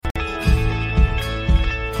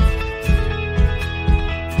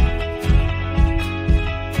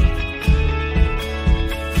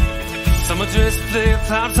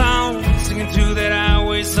clouds on, singing through that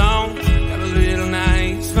highway song. Got a little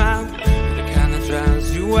naive smile, the kind that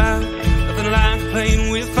drives you out. Nothing like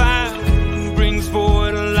playing with fire, brings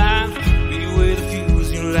boy to life. Beat you with a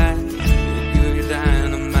fuse you light, you're your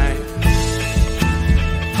dynamite.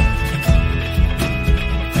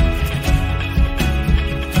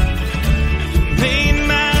 Made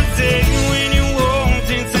my day when you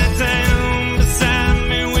walked into town beside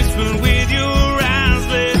me, whispered with your eyes,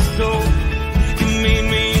 let's go. You made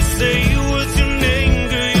me say, what's your name,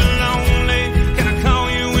 girl, you're lonely. Can I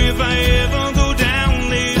call you if I ever go down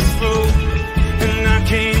this road? And I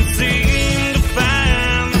can't seem to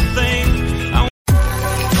find the thing I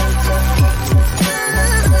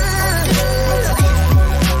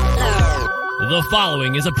The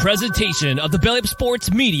following is a presentation of the Belly Up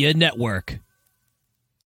Sports Media Network.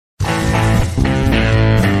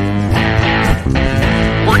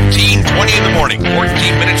 14:20 in the morning,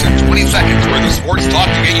 14 minutes and 20 seconds where the sports talk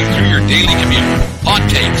to get you through your daily commute. Hot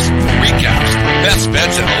takes, recaps, best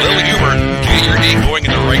bets, and a little humor to get your day going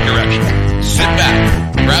in the right direction. Sit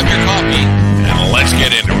back, grab your coffee, and let's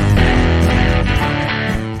get into it.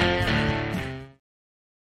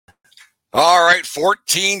 All right,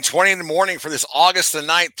 14:20 in the morning for this August the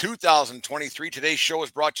 9th, 2023. Today's show is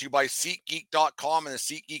brought to you by SeatGeek.com and the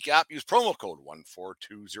SeatGeek app. Use promo code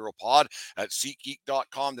 1420POD at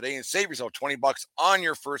SeatGeek.com today and save yourself $20 on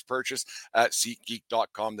your first purchase at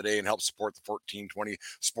SeatGeek.com today and help support the 1420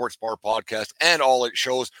 Sports Bar podcast and all it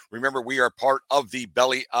shows. Remember, we are part of the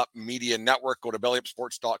Belly Up Media Network. Go to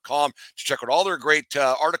bellyupsports.com to check out all their great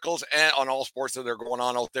articles and on all sports that are going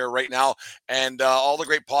on out there right now and all the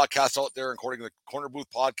great podcasts out there, including the Corner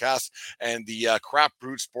Booth podcast and the Crap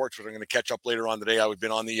Brewed Sports, which I'm going to catch up later on today. I've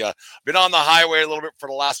been on the highway a little bit for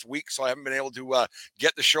the last week, so I haven't been able to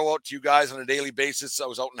get the show out to you guys on a daily basis. I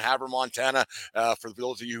was out in Havre, Montana. For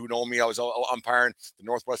those of you who know me, I was umpiring the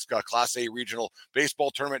Northwest Class A Regional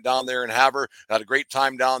Baseball Tournament down there in Havre. I had a great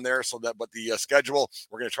time down there. But the schedule,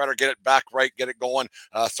 we're going to try to get it back right, get it going,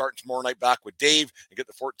 starting tomorrow night back with Dave and get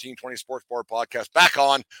the 1420 Sports Bar podcast back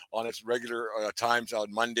on its regular times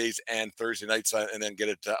on Mondays and Thursday nights, and then get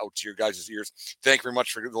it out to your guys' ears. Thank you very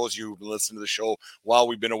much for those of you who've been listening to the show while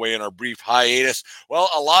we've been away in our brief hiatus. Well,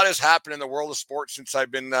 a lot has happened in the world of sports since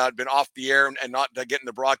I've been off the air and not getting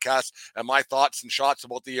the broadcast and my thoughts and shots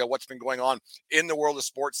about the what's been going on in the world of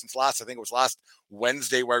sports since I think it was last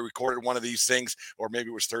Wednesday where I recorded one of these things, or maybe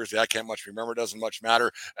it was Thursday. I can't much remember. It doesn't much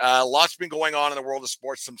matter. Lots been going on in the world of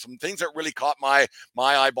sports. Some things that really caught my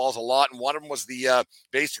eyeballs a lot, and one of them was the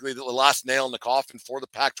basically the last nail in the coffin for the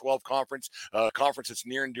Pac-12 conference. Conference that's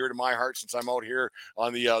near and dear to my heart since I'm out here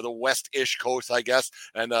on the west-ish coast, I guess.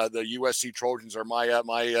 And the USC Trojans are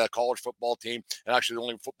my college football team, and actually the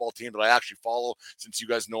only football team that I actually follow. Since you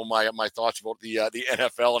guys know my thoughts about the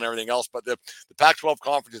NFL and everything else, but the Pac-12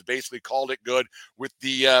 conference has basically called it good with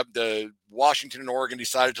the Washington and Oregon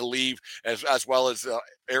decided to leave, as well as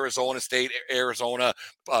Arizona State,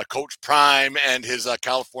 Coach Prime and his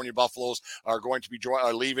California Buffaloes are going to be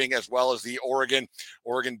leaving, as well as the Oregon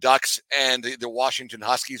Ducks and the Washington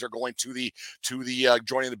Huskies are going to the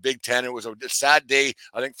joining the Big Ten. It was a sad day,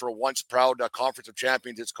 I think, for a once proud Conference of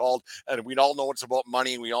Champions. It's called, and we all know it's about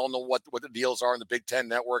money, and we all know what the deals are in the Big Ten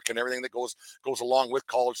network and everything that goes along with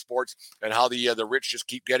college sports and how the rich just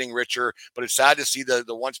keep getting richer. But it's sad to see the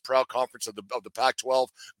once proud conference of the Pac-12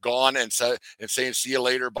 gone and saying see you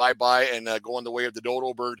later, bye-bye, and going the way of the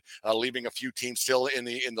dodo bird, leaving a few teams still in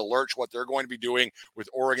the lurch, what they're going to be doing with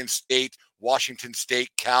Oregon State, Washington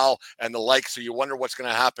State, Cal, and the like. So you wonder what's going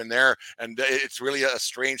to happen there. And it's really a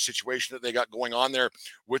strange situation that they got going on there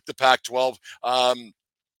with the Pac-12.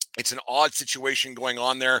 It's an odd situation going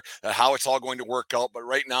on there, how it's all going to work out. But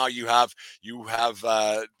right now you have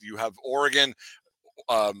Oregon,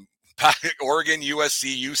 Oregon,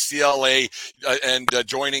 USC, UCLA, and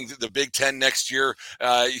joining the Big Ten next year.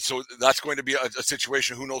 So that's going to be a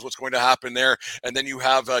situation. Who knows what's going to happen there? And then you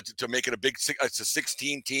have to make it it's a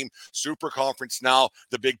 16-team super conference now.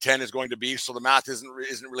 The Big Ten is going to be. So the math isn't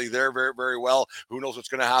really there very, very well. Who knows what's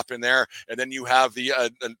going to happen there? And then you have the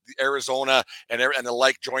Arizona and the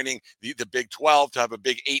like joining the Big 12 to have a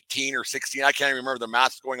Big 18 or 16. I can't even remember the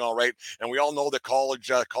math's going all right. And we all know that college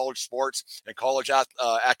sports and college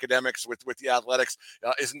academics with the athletics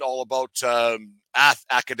isn't all about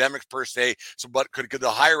academics per se. So, but could the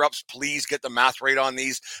higher ups please get the math right on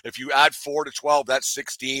these? If you add 4 to 12, that's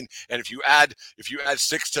 16, and if you add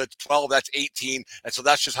 6 to 12, that's 18, and so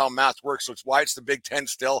that's just how math works. So it's why it's the Big Ten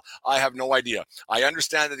still. I have no idea. I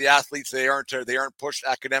understand that the athletes they aren't pushed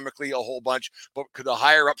academically a whole bunch, but could the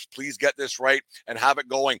higher ups please get this right and have it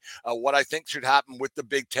going? What I think should happen with the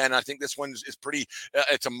Big Ten, I think this one is pretty.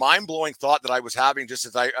 It's a mind-blowing thought that I was having just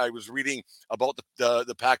as I was reading about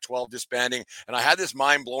the Pac-12 disbanding, and I had this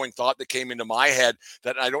mind-blowing thought that came into my head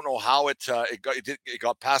that I don't know how it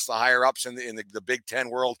got past the higher ups in the Big Ten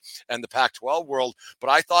world and the Pac-12 world. But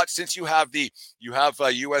I thought since you have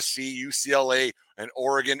USC, UCLA, and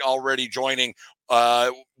Oregon already joining,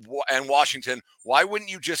 and Washington, why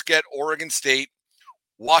wouldn't you just get Oregon State,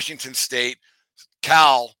 Washington State,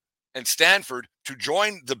 Cal, and Stanford to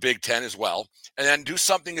join the Big Ten as well, and then do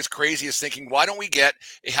something as crazy as thinking, why don't we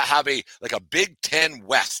have a Big Ten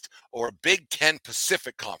West or a Big Ten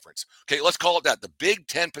Pacific conference? Okay, let's call it that, the Big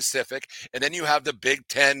Ten Pacific, and then you have the Big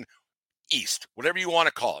Ten East, whatever you want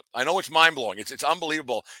to call it. I know it's mind-blowing. It's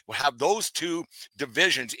unbelievable. We'll have those two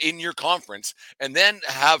divisions in your conference, and then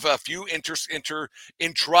have a few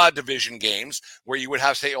intra-division games where you would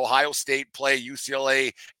have, say, Ohio State play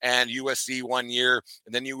UCLA and USC one year,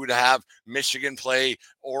 and then you would have Michigan play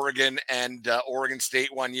Oregon and Oregon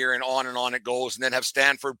State one year, and on it goes, and then have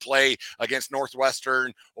Stanford play against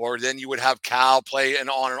Northwestern, or then you would have Cal play, and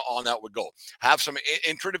on that would go. Have some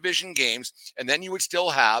intra-division games, and then you would still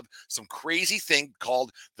have some crazy thing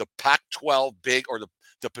called the Pac-12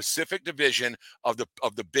 the Pacific Division of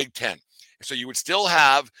the Big Ten. So you would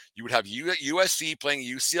have USC playing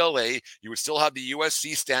UCLA. You would still have the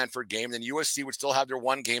USC Stanford game. Then USC would still have their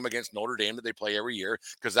one game against Notre Dame that they play every year,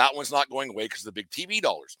 because that one's not going away because of the big TV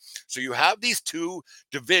dollars. So you have these two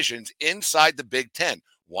divisions inside the Big Ten,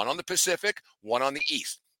 one on the Pacific, one on the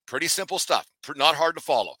East. Pretty simple stuff, not hard to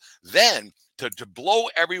follow. Then to blow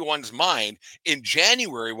everyone's mind, in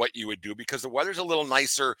January, what you would do, because the weather's a little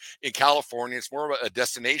nicer in California, it's more of a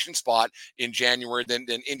destination spot in January than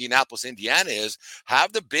Indianapolis, Indiana is,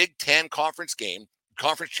 have the Big Ten conference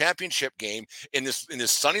championship game in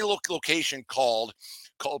this sunny location called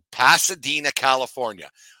Pasadena,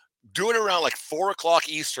 California. Do it around like 4 o'clock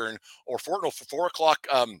Eastern, or 4 o'clock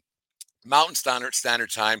Mountain Standard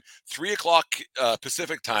Time, 3 o'clock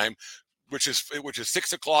Pacific Time, which is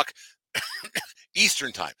 6 o'clock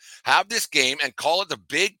Eastern Time. Have this game and call it the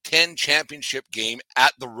Big Ten championship game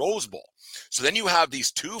at the Rose Bowl. So then you have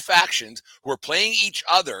these two factions who are playing each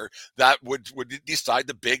other that would decide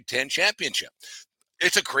the Big Ten championship.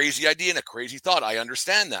 It's a crazy idea and a crazy thought. I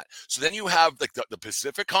understand that. So then you have like the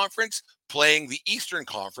Pacific Conference playing the Eastern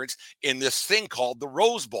Conference in this thing called the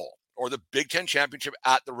Rose Bowl, or the Big Ten championship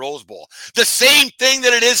at the Rose Bowl. The same thing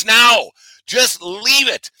that it is now. Just leave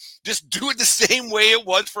it. Just do it the same way it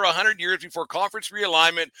was for 100 years before conference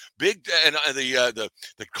realignment, the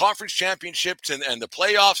conference championships and the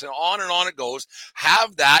playoffs, and on it goes.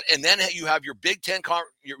 Have that, and then you have your Big Ten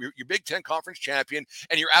your Big Ten conference champion,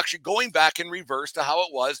 and you're actually going back in reverse to how it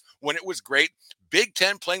was when it was great. Big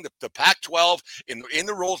Ten playing the Pac-12 in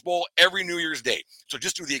the Rose Bowl every New Year's Day. So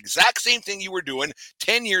just do the exact same thing you were doing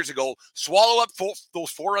 10 years ago. Swallow up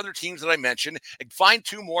those 4 other teams that I mentioned, and find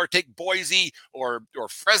 2 more. Take Boise or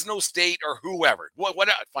Fresno State or whoever.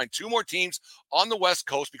 Find 2 more teams on the West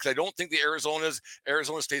Coast, because I don't think the Arizona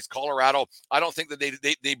State's, Colorado, I don't think that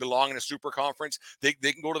they belong in a super conference. They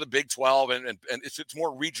can go to the Big 12, and it's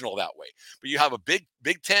more regional that way. But you have a Big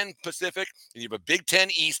Ten Pacific, and you have a Big Ten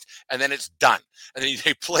East, and then it's done. And then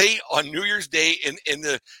they play on New Year's Day in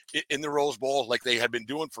the Rose Bowl like they had been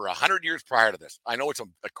doing for 100 years prior to this. I know it's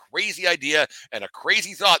a crazy idea and a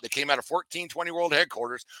crazy thought that came out of 1420 World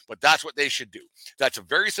Headquarters, but that's what they should do. That's a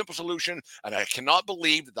very simple solution, and I cannot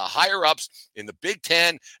believe that the higher-ups in the Big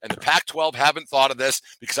Ten and the Pac-12 haven't thought of this,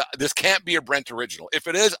 because this can't be a Brent original. If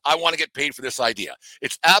it is, I want to get paid for this idea.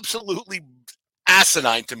 It's absolutely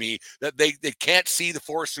asinine to me that they can't see the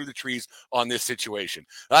forest through the trees on this situation.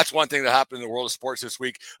 That's one thing that happened in the world of sports this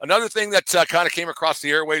week. Another thing that kind of came across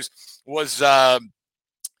the airwaves was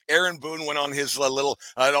Aaron Boone went on his little,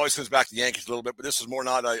 it always comes back to the Yankees a little bit, but this is more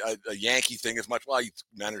not a Yankee thing as much. Well, he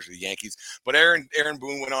managed the Yankees, but Aaron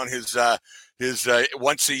Boone went on his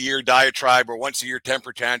once a year diatribe, or once a year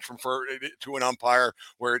temper tantrum to an umpire,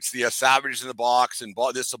 where it's the savages in the box, and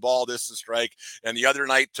this is a ball, this is a strike. And the other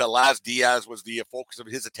night, Laz Diaz was the focus of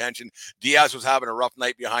his attention. Diaz was having a rough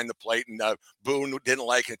night behind the plate, and Boone didn't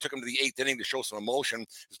like it. It took him to the 8th inning to show some emotion.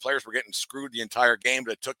 His players were getting screwed the entire game,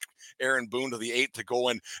 but it took Aaron Boone to the 8th to go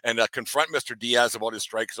and confront Mr. Diaz about his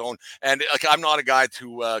strike zone. And I'm not a guy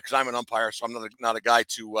to, because I'm an umpire, so I'm not a guy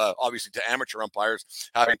to, obviously, to amateur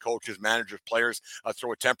umpires, having coaches, managers, players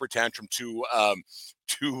throw a temper tantrum to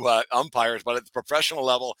umpires, but at the professional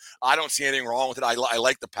level, I don't see anything wrong with it. I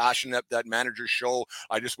like the passion that managers show.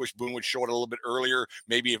 I just wish Boone would show it a little bit earlier.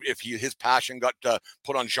 Maybe if his passion got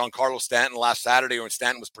put on Giancarlo Stanton last Saturday when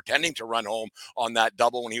Stanton was pretending to run home on that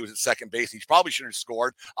double when he was at second base, he probably should have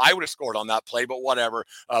scored. I would have scored on that play, but whatever.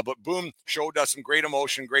 But Boone showed us some great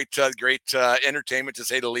emotion, great entertainment to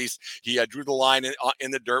say the least. He drew the line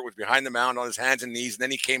in the dirt, was behind the mound on his hands and knees, and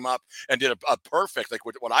then he came up and did a perfect, like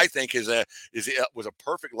what I think was a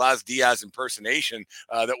perfect Laz Diaz impersonation.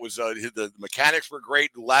 That was the mechanics were great.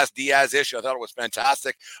 Laz Diaz-ish. I thought it was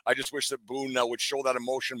fantastic. I just wish that Boone would show that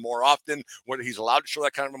emotion more often. When he's allowed to show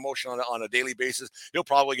that kind of emotion on a daily basis, he'll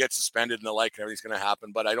probably get suspended and the like, and everything's going to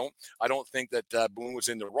happen. But I don't think that Boone was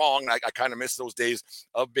in the wrong. I kind of miss those days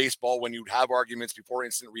of baseball when you'd have arguments before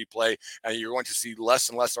instant replay, and you're going to see less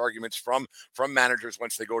and less arguments from managers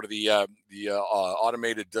once they go to the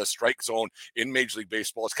automated strike zone in Major League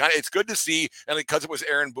Baseball. It's good to see, and because it was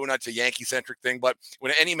Aaron Boone, it's a Yankee-centric thing, but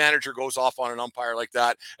when any manager goes off on an umpire like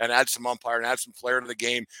that and adds some umpire and adds some flair to the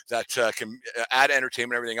game that can add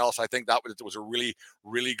entertainment and everything else, I think that was a really,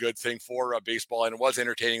 really good thing for baseball, and it was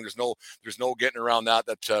entertaining. There's no getting around that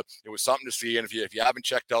it was something to see, and if you haven't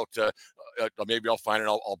checked out, maybe I'll find it.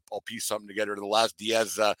 I'll piece something together. The Laz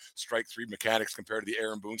Diaz strike three mechanics compared to the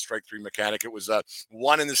Aaron Boone strike three mechanic. It was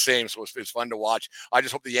one and the same, so it's fun to watch. I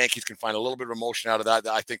just hope the Yankees can find a little bit of emotion out of that.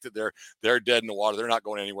 I think that they're dead in the water. They're not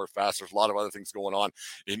going anywhere fast. There's a lot of other things going on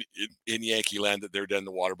in Yankee land that they're dead in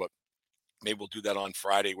the water, but maybe we'll do that on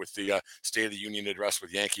Friday with the State of the Union address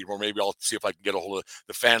with Yankee, or maybe I'll see if I can get a hold of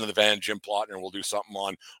the fan of the van, Jim Plotner, and we'll do something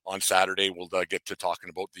on Saturday. We'll get to talking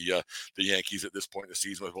about the Yankees at this point in the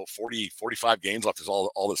season with about 45 games left. Is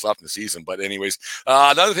all that's left in the season. But anyways,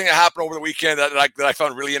 another thing that happened over the weekend that I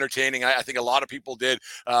found really entertaining, I think a lot of people did.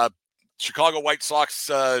 Chicago White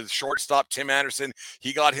Sox shortstop Tim Anderson,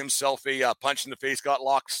 he got himself a punch in the face, got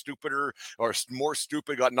locked stupider or more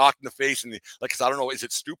stupid, got knocked in the face. And I don't know, is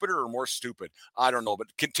it stupider or more stupid? I don't know. But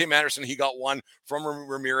Tim Anderson, he got one from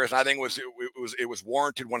Ramirez. I think it was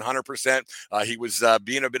warranted 100%. He was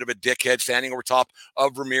being a bit of a dickhead, standing over top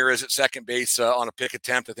of Ramirez at second base on a pick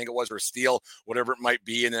attempt, I think it was, or a steal, whatever it might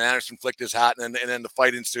be. And then Anderson flicked his hat, and then the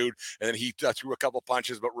fight ensued. And then he threw a couple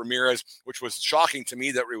punches, but Ramirez, which was shocking to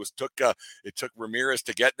me that it took Ramirez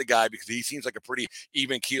to get the guy, because he seems like a pretty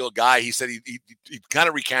even-keeled guy. He said he kind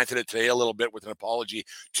of recanted it today a little bit with an apology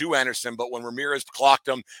to Anderson, but when Ramirez clocked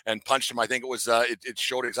him and punched him, I think it was it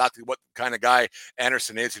showed exactly what kind of guy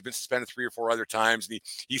Anderson is. He's been suspended 3 or 4 other times, and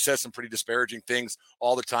he says some pretty disparaging things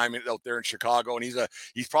all the time out there in Chicago, and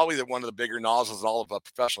he's probably one of the bigger nozzles in all of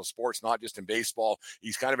professional sports, not just in baseball.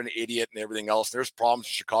 He's kind of an idiot and everything else. There's problems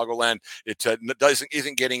in Chicagoland. It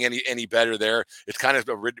isn't getting any better there. It's kind of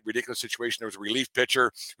a ridiculous situation. There was a relief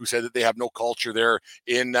pitcher who said that they have no culture there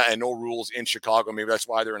and no rules in Chicago. Maybe that's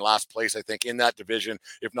why they're in last place, I think, in that division.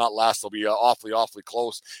 If not last, they'll be awfully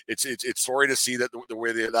close. It's sorry to see that the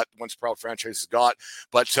way that once proud franchise has got,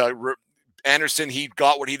 but Anderson, he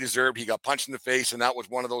got what he deserved. He got punched in the face, and that was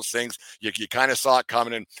one of those things you kind of saw it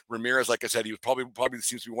coming. And Ramirez, like I said, he was probably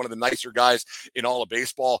seems to be one of the nicer guys in all of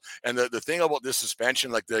baseball. And the thing about this suspension,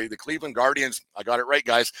 like the Cleveland Guardians, I got it right,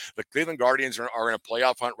 guys. The Cleveland Guardians are in a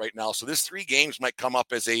playoff hunt right now, so this 3 games might come up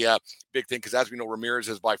as a big thing, because as we know, Ramirez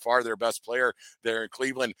is by far their best player there in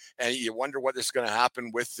Cleveland, and you wonder what is going to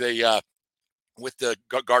happen with the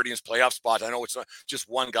Guardians playoff spot. I know it's not just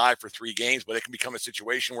one guy for 3 games, but it can become a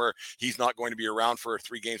situation where he's not going to be around for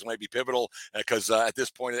 3 games. It might be pivotal, because at this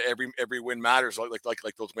point, every win matters.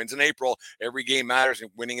 Like those wins in April, every game matters, and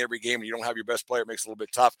winning every game, and you don't have your best player, it makes it a little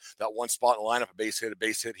bit tough. That one spot in the lineup, a base hit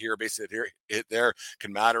here, a base hit here, hit there,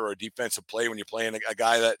 can matter, or a defensive play when you're playing a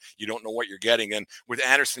guy that you don't know what you're getting. And with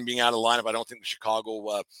Anderson being out of the lineup, I don't think the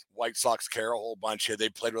Chicago White Sox care a whole bunch. They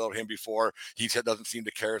played without him before. He doesn't seem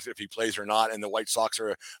to care if he plays or not, and the White Sox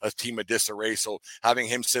are a team of disarray. So having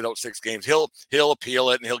him sit out 6 games, he'll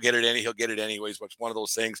appeal it, and he'll get it anyways. But it's one of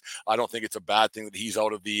those things. I don't think it's a bad thing that he's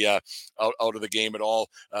out of the out of the game at all.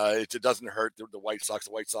 It doesn't hurt the White Sox.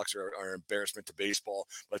 The White Sox are an embarrassment to baseball.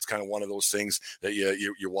 But it's kind of one of those things that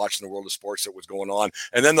you're watching the world of sports that was going on.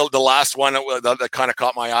 And then the last one that kind of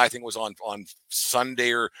caught my eye, I think, was on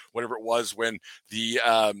Sunday or whatever it was, when the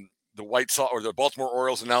White Sox or the Baltimore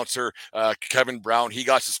Orioles announcer, Kevin Brown, he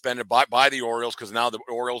got suspended by the Orioles because now the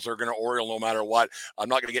Orioles are going to Oriole no matter what. I'm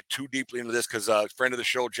not going to get too deeply into this because a friend of the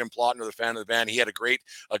show, Jim Plotner, the fan of the band, he had a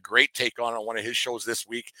great take on one of his shows this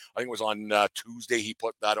week. I think it was on Tuesday. He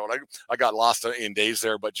put that out. I got lost in days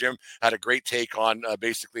there, but Jim had a great take on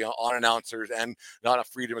basically on announcers and not a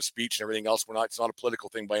freedom of speech and everything else. It's not a political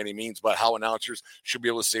thing by any means, but how announcers should be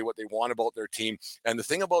able to say what they want about their team. And the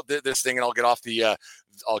thing about this thing, and I'll get off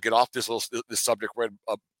this subject right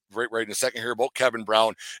in a second here about Kevin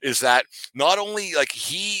Brown, is that not only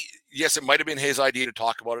yes, it might have been his idea to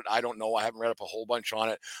talk about it. I don't know. I haven't read up a whole bunch on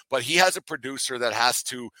it, but he has a producer that has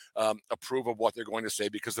to approve of what they're going to say,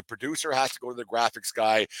 because the producer has to go to the graphics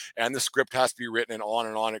guy and the script has to be written, and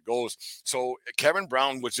on it goes. So Kevin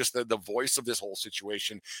Brown was just the voice of this whole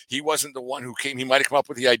situation. He wasn't the one who came. He might have come up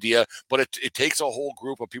with the idea, but it takes a whole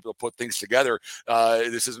group of people to put things together.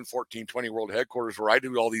 This isn't 1420 World Headquarters where I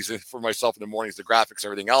do all these for myself in the mornings, the graphics,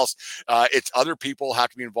 everything else. It's other people have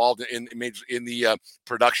to be involved in the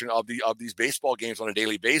production of these baseball games on a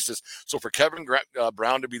daily basis. So for Kevin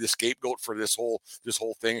Brown to be the scapegoat for this whole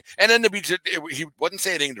thing, and then he wasn't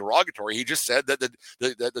saying anything derogatory. He just said that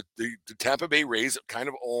the Tampa Bay Rays kind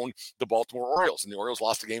of own the Baltimore Orioles, and the Orioles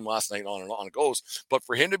lost the game last night. On and on it goes. But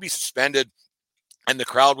for him to be suspended, and the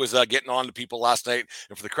crowd was getting on to people last night,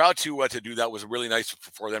 and for the crowd to do that was really nice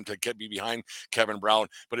for them to be behind Kevin Brown.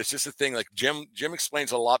 But it's just a thing, like Jim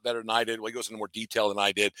explains it a lot better than I did. Well, he goes into more detail than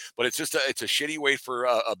I did, but it's just it's a shitty way for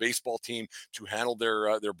a baseball team to handle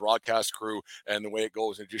their broadcast crew and the way it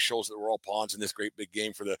goes. And it just shows that we're all pawns in this great big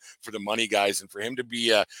game for the money guys, and for him to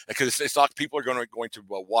be because it's not people are going to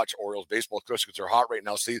watch Orioles baseball, especially because they're hot right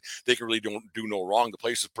now. See, they can really do no wrong. The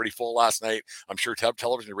place was pretty full last night. I'm sure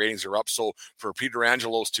television ratings are up. So for Peter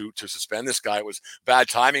Angelos to suspend this guy, it was bad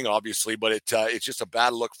timing, obviously, but it's just a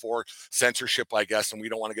bad look for censorship, I guess. And we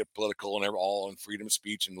don't want to get political and all on freedom of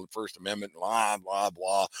speech and the First Amendment, blah blah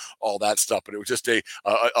blah, all that stuff. But it was just a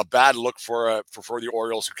bad look for the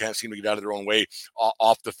Orioles, who can't seem to get out of their own way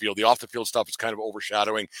off the field. The off the field stuff is kind of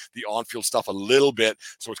overshadowing the on field stuff a little bit,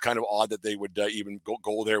 so it's kind of odd that they would even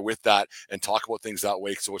go there with that and talk about things that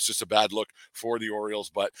way. So it's just a bad look for the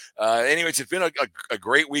Orioles. But anyways, it's been a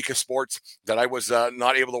great week of sports that I was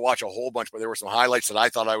not able to watch a whole bunch, but there were some highlights that I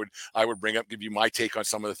thought I would bring up, give you my take on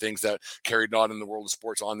some of the things that carried on in the world of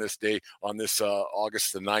sports on this day, on this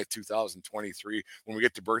August the 9th, 2023. When we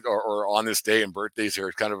get to or on this day and birthdays here,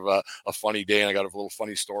 it's kind of a funny day, and I got a little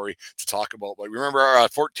funny story to talk about. But remember our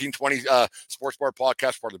 1420 Sports Bar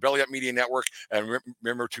podcast, part of the Belly Up Media Network, and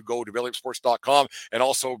remember to go to bellyupsports.com, and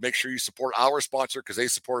also make sure you support our sponsor, because they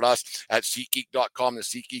support us at SeatGeek.com, the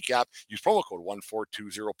SeatGeek app. Use promo code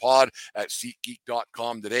 1420pod at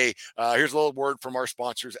SeatGeek.com today. Here's a little word from our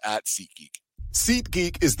sponsors at SeatGeek.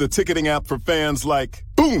 SeatGeek is the ticketing app for fans like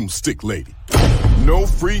Boomstick Lady. No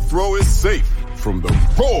free throw is safe from the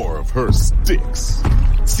roar of her sticks.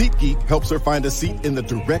 SeatGeek helps her find a seat in the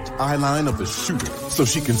direct eye line of the shooter, so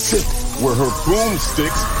she can sit where her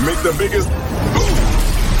boomsticks make the biggest boom.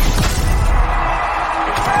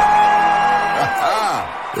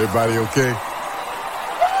 Everybody okay?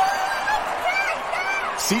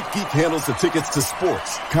 SeatGeek handles the tickets to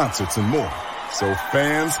sports, concerts, and more, so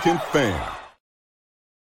fans can fan.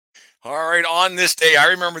 All right, on this day, I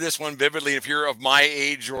remember this one vividly. If you're of my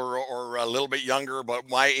age or a little bit younger, but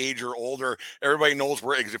my age or older, everybody knows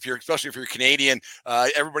where. Especially if you're Canadian,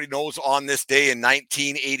 everybody knows on this day in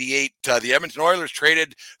 1988, the Edmonton Oilers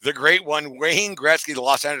traded the great one, Wayne Gretzky, the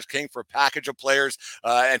Los Angeles Kings, for a package of players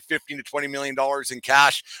and $15 to $20 million in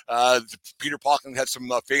cash. Peter Pawkin had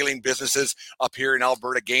some failing businesses up here in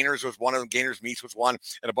Alberta. Gainers was one of them. Gainers Meats was one,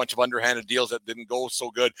 and a bunch of underhanded deals that didn't go so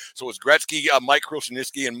good. So it was Gretzky, Mike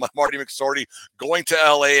Kruszyniski, and Marty McSorty going to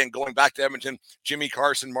LA and going back to Edmonton. Jimmy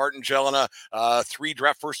Carson, Martin Jelena, 3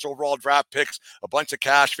 first overall draft picks, a bunch of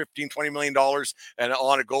cash, $15-20 million, and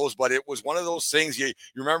on it goes. But it was one of those things, you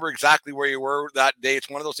remember exactly where you were that day. It's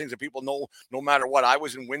one of those things that people know no matter what. I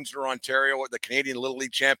was in Windsor, Ontario at the Canadian Little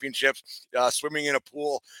League Championships, swimming in a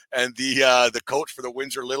pool, and the coach for the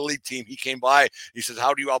Windsor Little League team, he came by. He says,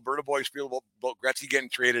 "How do you Alberta boys feel about Gretzky getting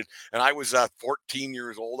traded?" And I was 14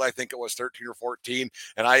 years old. I think it was 13 or 14.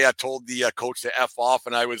 And I told the coach to F off.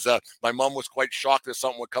 And I was, my mom was quite shocked that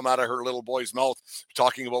something would come out of her little boy's mouth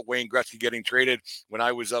talking about Wayne Gretzky getting traded when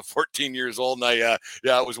I was 14 years old. And it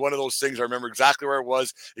was one of those things. I remember exactly where it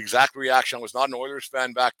was, exact reaction. I was not an Oilers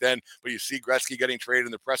fan back then, but you see Gretzky getting traded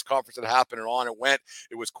in the press conference that happened, and on it went.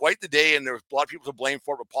 It was quite the day, and there was a lot of people to blame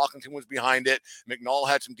for it, but Pocklington was behind it. McNall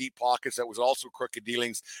had some deep pockets. That was also crooked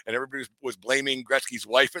dealings, and everybody was blaming Gretzky's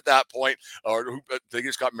wife at that point, or they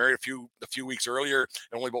just got married a few weeks earlier,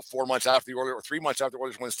 and only about 4 months after the Oilers, or 3 months after the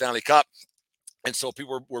Oilers won the Stanley Cup. And so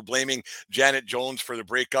people were blaming Janet Jones for the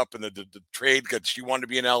breakup and the trade because she wanted to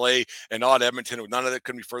be in LA and not Edmonton. None of that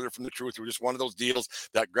couldn't be further from the truth. It was just one of those deals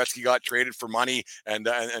that Gretzky got traded for money, and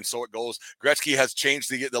so it goes. Gretzky has changed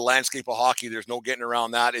the landscape of hockey. There's no getting around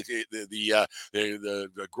that.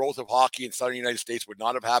 The growth of hockey in Southern United States would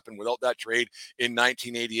not have happened without that trade in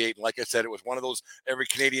 1988. And like I said, it was one of those, every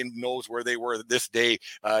Canadian knows where they were this day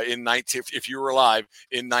if you were alive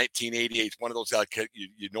in 1988. It's one of those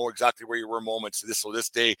you know exactly where you were moments. So this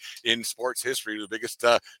day in sports history, the biggest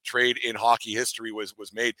trade in hockey history was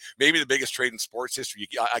made. Maybe the biggest trade in sports history.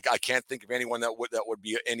 I can't think of anyone that would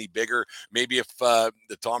be any bigger. Maybe if the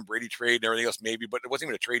Tom Brady trade and everything else, maybe, but it wasn't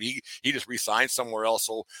even a trade. He just re-signed somewhere else.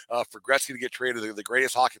 So for Gretzky to get traded, the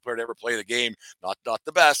greatest hockey player to ever play the game, not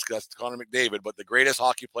the best, because that's Connor McDavid, but the greatest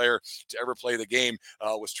hockey player to ever play the game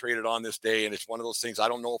was traded on this day. And it's one of those things, I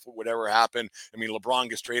don't know if it would ever happen. I mean, LeBron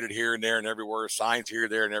gets traded here and there and everywhere, signs here,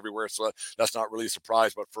 there, and everywhere. So that's not really a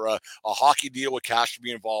surprise, but for a hockey deal with cash to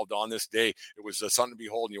be involved on this day, it was something to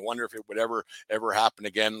behold. And you wonder if it would ever happen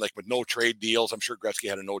again. Like with no trade deals, I'm sure Gretzky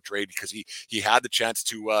had a no trade because he had the chance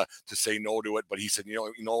to say no to it, but he said,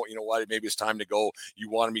 you know what, maybe it's time to go.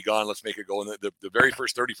 You want me gone, let's make it go. And the very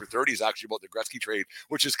first 30 for 30 is actually about the Gretzky trade,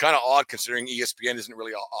 which is kind of odd considering ESPN isn't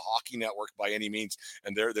really a hockey network by any means,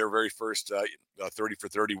 and their very first 30 for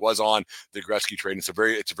 30 was on the Gretzky trade. It's a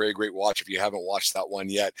very great watch if you haven't watched that one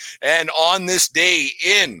yet. And on this day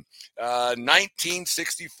in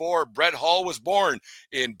 1964, Brett Hull was born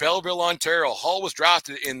in Belleville, Ontario. Hull was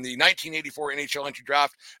drafted in the 1984 NHL entry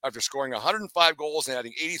draft after scoring 105 goals and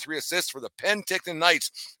adding 83 assists for the Penticton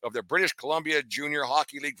Knights of the British Columbia Junior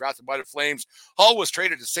Hockey League, drafted by the Flames. Hull was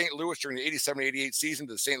traded to St. Louis during the 87-88 season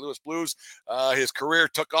to the St. Louis Blues. His career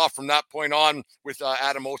took off from that point on with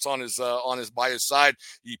Adam Oates by his side.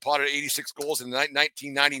 He potted 86 goals in the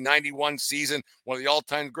 1990-91 season, one of the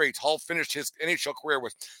all-time greats. Hull finished his NHL career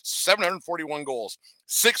with 741 goals,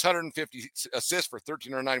 650 assists for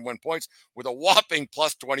 1,391 points with a whopping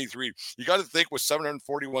plus 23. You got to think with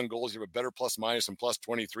 741 goals, you have a better plus minus than plus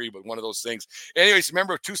 23, but one of those things. Anyways,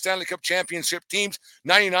 remember 2 Stanley Cup championship teams,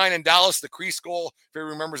 99 in Dallas. The crease goal, if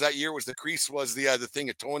everyone remembers that year, was the crease was the thing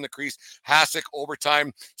at toe in the crease. Hasek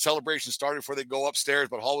overtime celebration started before they go upstairs,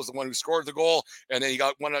 but Hull was the one who scored the goal. And then he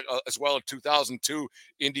got one as well in 2002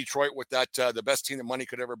 in Detroit with that the best team that money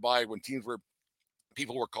could ever buy, when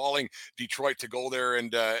people were calling Detroit to go there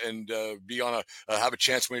and be on have a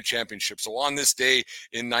chance to win a championship. So on this day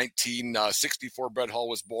in 1964, Brett Hull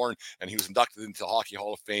was born, and he was inducted into the Hockey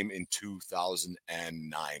Hall of Fame in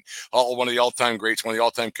 2009. Hull, one of the all-time greats, one of the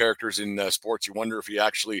all-time characters in sports. You wonder if he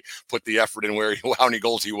actually put the effort in how many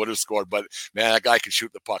goals he would have scored. But man, that guy could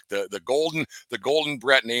shoot the puck. The golden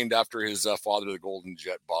Brett, named after his father, the Golden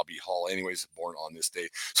Jet, Bobby Hull. Anyways, born on this day.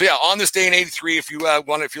 So yeah, on this day in '83, if you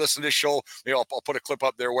listen to this show, maybe I'll put a clip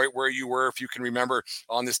up there where you were, if you can remember,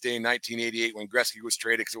 on this day in 1988 when Gretzky was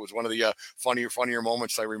traded, because it was one of the funnier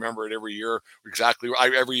moments. I remember it every year.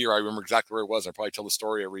 Every year I remember exactly where it was. I probably tell the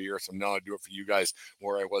story every year, so now I do it for you guys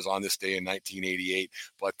where I was on this day in 1988.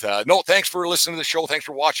 But no, thanks for listening to the show. Thanks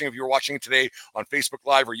for watching. If you're watching it today on Facebook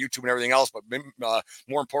Live or YouTube and everything else, but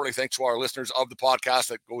more importantly, thanks to our listeners of the podcast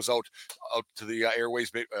that goes out to the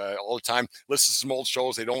airways all the time. Listen to some old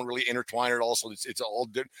shows. They don't really intertwine at all, so it's all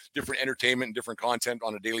different entertainment and different content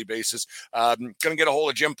on a daily basis. Gonna get a hold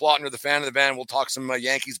of Jim Plotner, the fan of the van. We'll talk some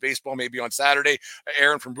Yankees baseball maybe on Saturday.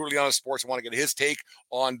 Aaron from Brutally Honest Sports, I want to get his take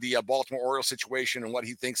on the Baltimore Orioles situation and what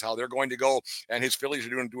he thinks, how they're going to go. And his Phillies are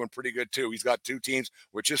doing pretty good too. He's got 2 teams,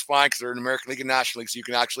 which is fine because they're in the American League and National League, so you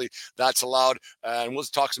can actually, that's allowed. And we'll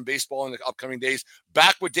talk some baseball in the upcoming days.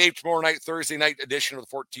 Back with Dave tomorrow night, Thursday night edition of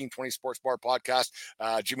the 1420 Sports Bar podcast.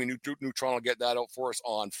 Jimmy Neutron will get that out for us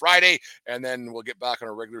on Friday, and then we'll get back on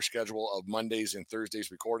our regular schedule of Mondays and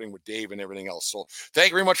Thursdays recording with Dave and everything else. So thank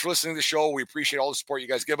you very much for listening to the show. We appreciate all the support you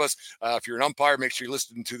guys give us. If you're an umpire, make sure you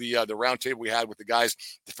listen to the roundtable we had with the guys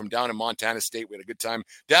from down in Montana State. We had a good time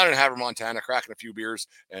down in Havre, Montana, cracking a few beers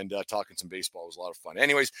and talking some baseball. It was a lot of fun.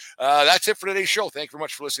 Anyways, that's it for today's show. Thank you very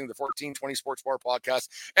much for listening to the 1420 Sports Bar podcast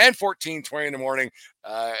and 1420 in the morning.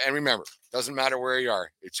 And remember, doesn't matter where you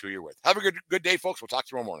are, it's who you're with. Have a good day, folks. We'll talk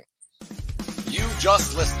tomorrow morning. You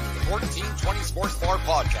just listened to the 1420 Sports Bar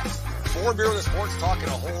podcast. 4 beer with the sports, talking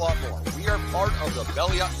a whole lot more. We are part of the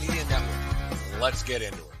Belly Up Media Network. Let's get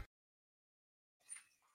into it.